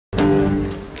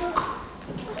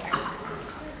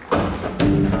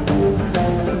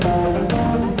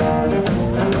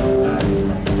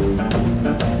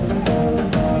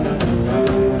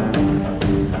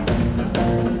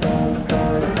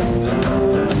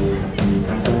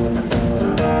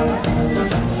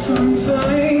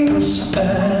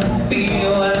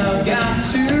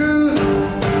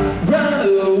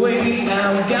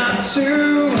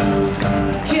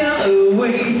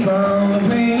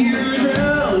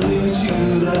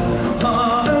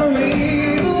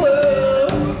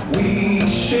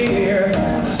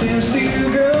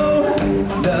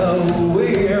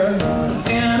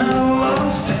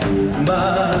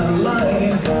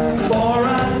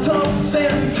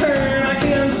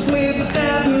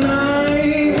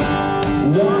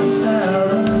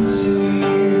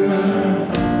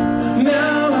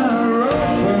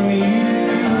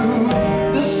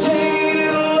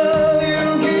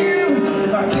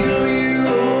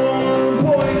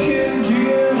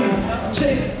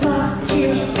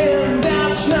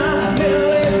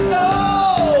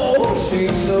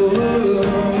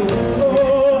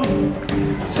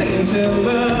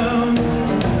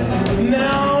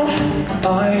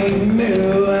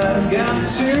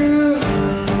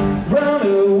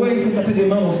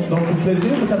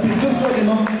plaisir, il faut taper 2 fois les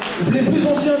mains. Les plus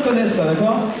anciens connaissent ça,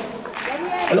 d'accord?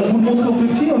 Alors vous le montrez aux plus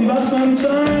petits, on y va.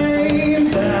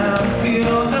 Sometimes I feel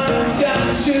I've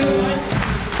got to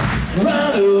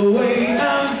run away,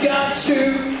 I've got to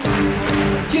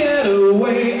get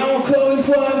away. I'm calling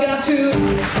for I've got to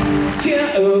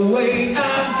get away,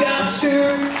 I've got to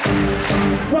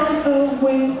run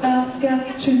away, I've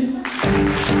got to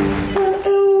run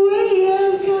away,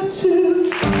 I've got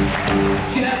to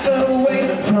get away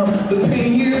from the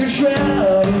pain you're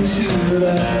drowning to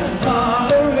the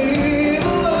heart of me.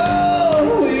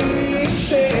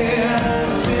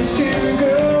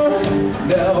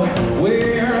 Now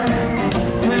where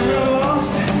have I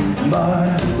lost my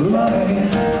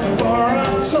life? For I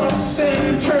toss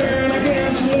and turn, I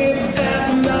can't sleep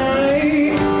at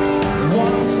night.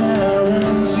 Once I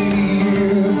run to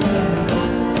you,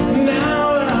 now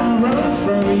I run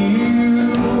from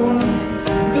you.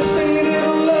 The state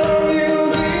of love you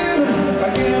give, I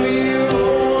give you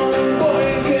all, boy,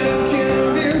 I can't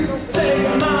give you. Take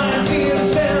my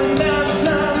tears and that's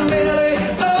not merely,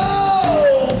 oh,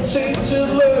 take to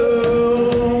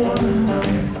love,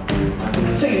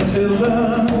 take to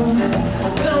love.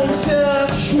 Don't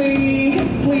touch me,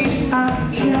 please, I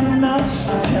cannot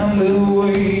stand the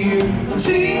way you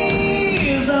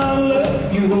tease. I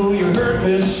love you, though you hurt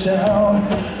me so.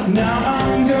 Now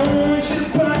I'm going to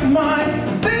pack my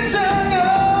things and go.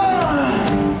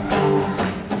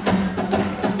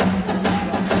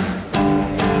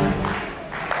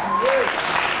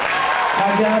 I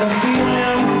got a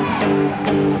feeling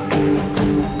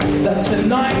that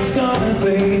tonight's gonna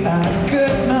be a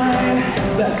good night.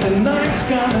 That tonight's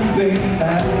gonna be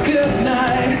a good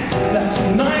night. That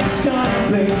tonight's gonna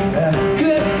be a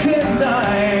good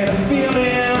night. A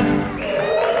feeling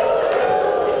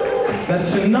that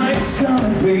tonight's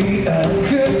gonna be a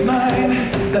good night.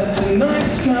 That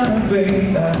tonight's gonna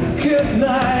be a good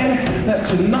night. That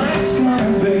tonight's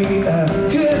gonna be a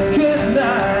good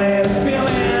night. A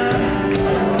feeling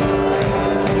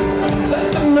that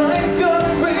tonight's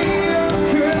gonna be a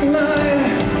good night.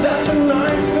 That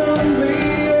tonight's gonna be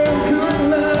a good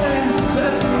night.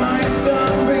 That tonight's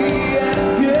gonna be a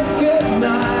good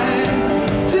night.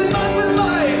 Tonight's the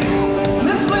night.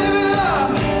 Let's live it up.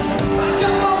 I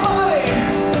got my money.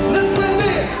 Let's live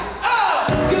it up.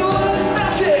 You wanna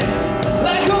smash it?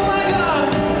 Like oh my God.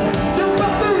 Jump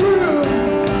out the roof.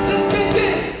 Let's kick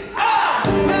it up.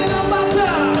 Man up my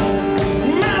top.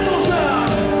 Mazel tov.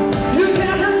 You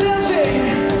can't hurt dancing.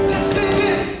 Let's kick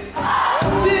it up.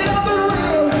 Get out the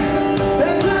roof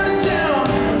and turn it down.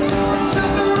 Set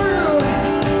the roof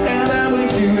and then we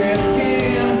do it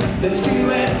again. Let's do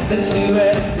it. Let's do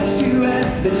it. Let's do it.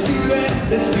 Let's do it.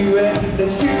 Let's do it.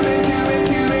 Let's do it. Do it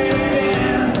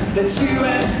again. Let's do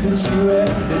it. Let's do it.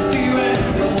 Let's do it.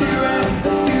 Let's do it.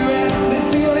 Let's do it.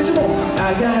 Let's do it. Let's do it.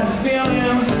 I got a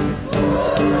feeling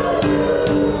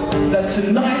that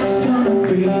tonight's gonna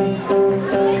be.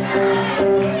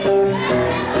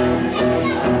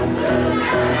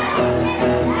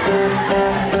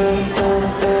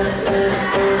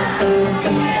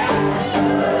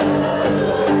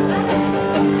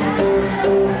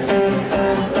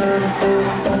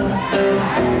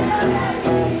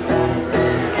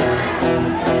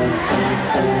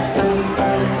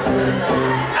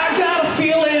 I got a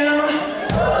feeling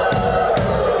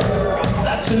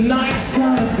that tonight's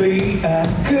gonna be a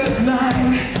good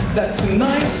night. That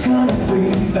tonight's gonna be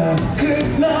a good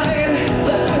night.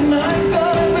 That tonight's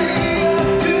gonna be a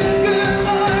good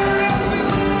night.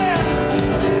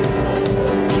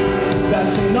 That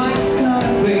tonight's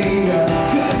gonna be a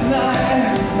good night.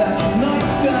 That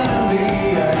tonight's gonna be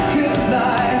a good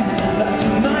night. That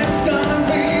tonight's gonna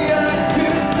be a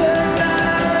good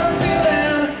night. I'm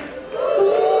feeling.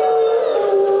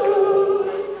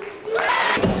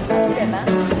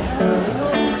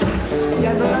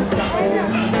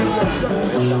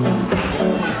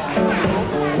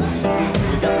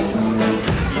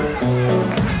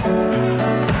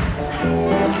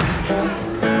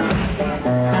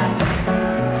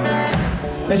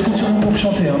 Mais je compte sur vous pour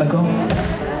chanter, hein, d'accord?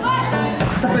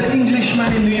 Ça s'appelle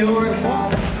Englishman in New York.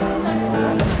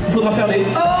 Il faudra faire les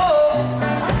oh!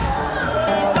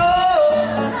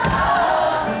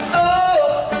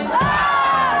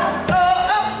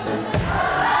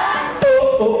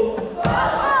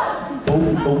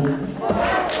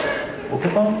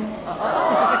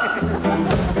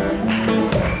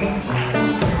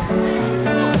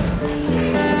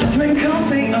 Drink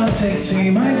coffee, I'll take tea,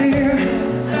 my dear.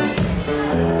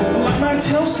 Like my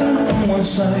toast on one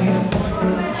side.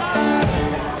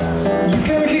 You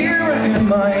can hear it in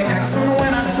my accent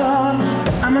when I talk.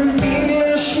 I'm an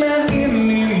Englishman in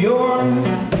New York.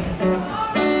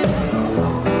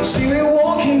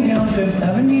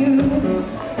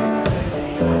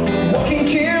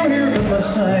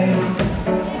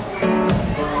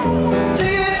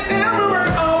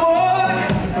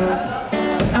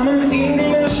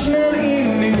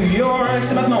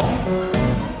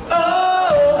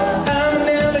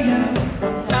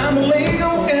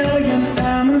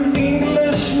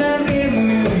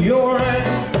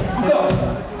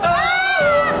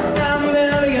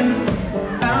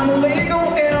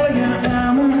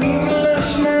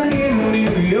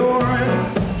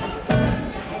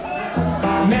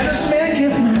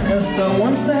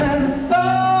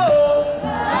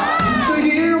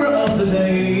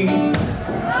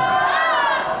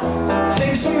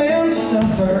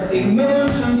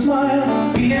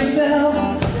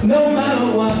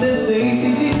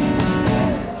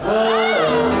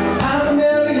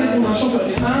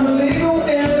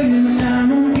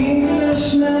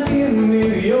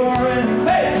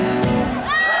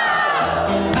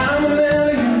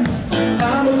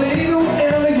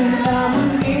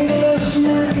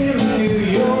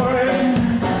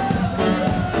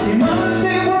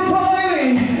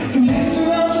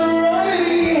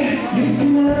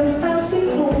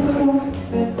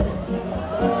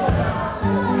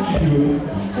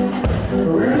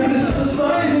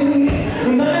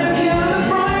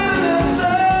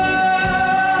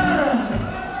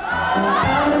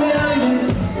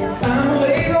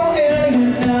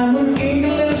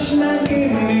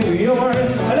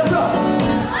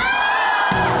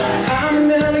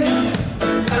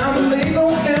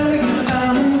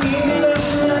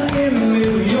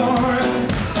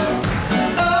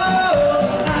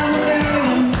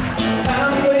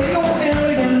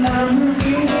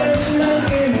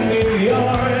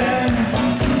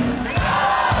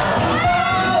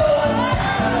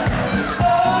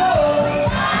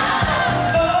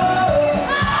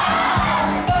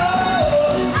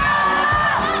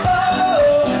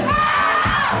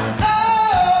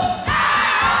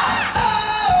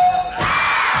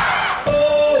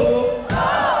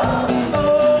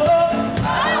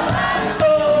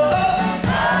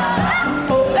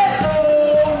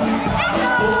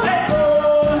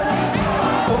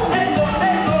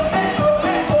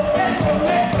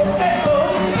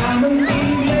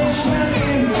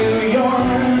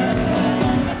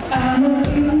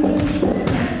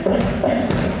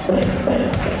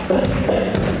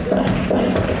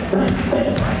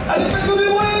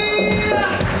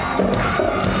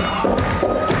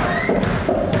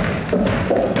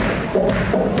 I'm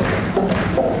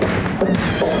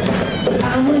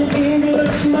an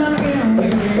Englishman in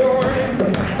New York.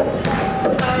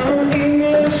 I'm an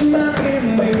Englishman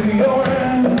in New York.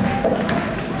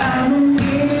 I'm an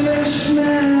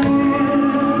Englishman.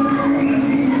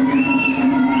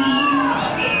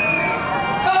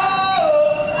 Oh,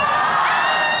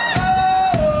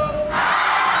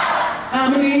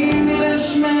 I'm an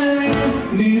Englishman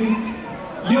in New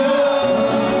York.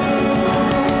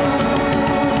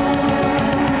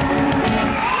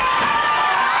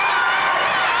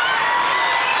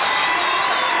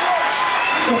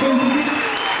 On fait une petite.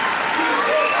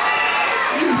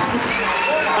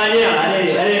 Allez,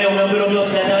 allez, allez, on met un peu l'ambiance,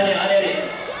 c'est la dernière, allez, allez.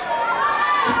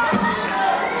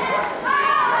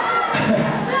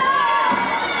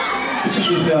 Qu'est-ce que je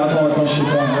vais faire? Attends, je sais pas.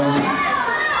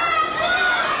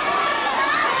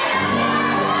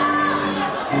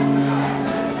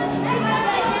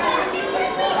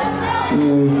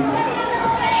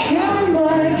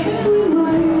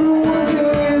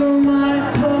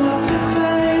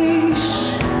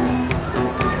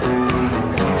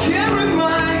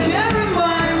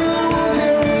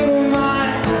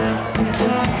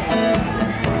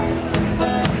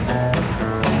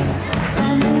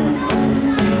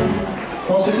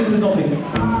 Bon, c'était plaisanté.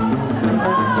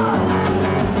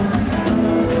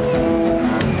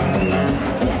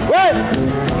 Ouais!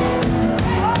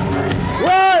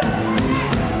 Ouais!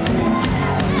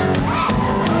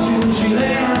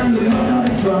 J'irai à New York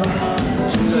avec toi.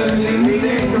 Toutes les nuits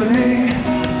déconner.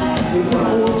 Des fois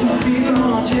où tout film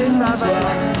entier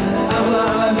s'assoit. Avoir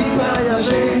la vie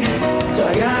partagée. Te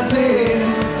regarder.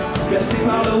 Percé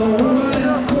par le monde de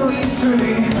l'air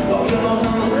conditionné. Dormir dans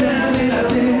un hôtel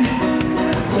délaté.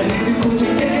 Traîner du côté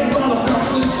et voir leur corps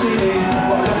se serrer.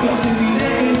 Voir leur cœur se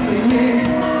vider et saigner.